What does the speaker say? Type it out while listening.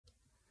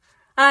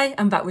Hi,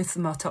 I'm back with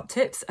some more top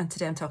tips, and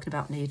today I'm talking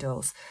about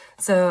needles.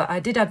 So I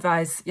did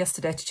advise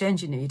yesterday to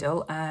change your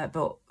needle,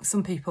 but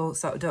some people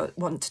sort of don't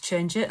want to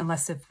change it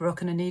unless they've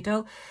broken a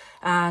needle.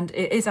 And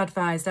it is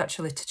advised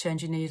actually to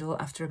change your needle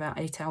after about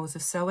 8 hours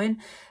of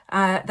sewing.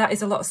 That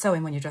is a lot of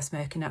sewing when you're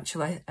dressmaking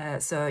actually,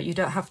 so you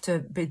don't have to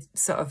be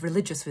sort of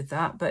religious with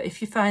that. But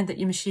if you find that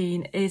your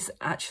machine is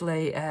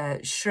actually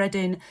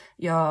shredding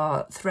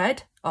your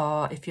thread,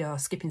 or if you're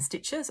skipping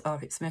stitches, or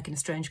if it's making a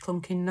strange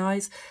clunking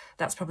noise,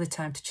 that's probably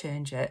time to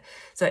change it.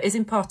 So it is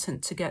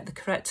important to get the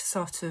correct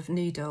sort of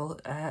needle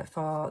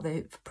for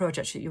the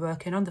project that you're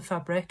working on, the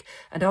fabric,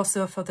 and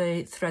also for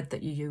the thread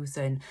that you're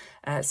using.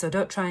 So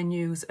don't try and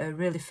use a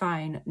really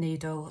fine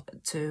needle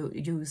to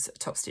use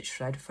top stitch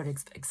thread, for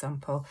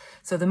example.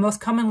 So the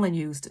most commonly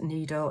used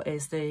needle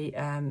is the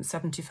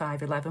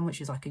 7511,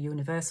 which is like a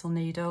universal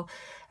needle.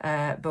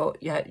 But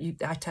yeah,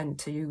 I tend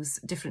to use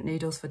different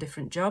needles for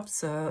different jobs.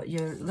 So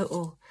your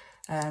little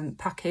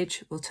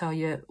package will tell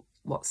you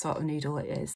what sort of needle it is.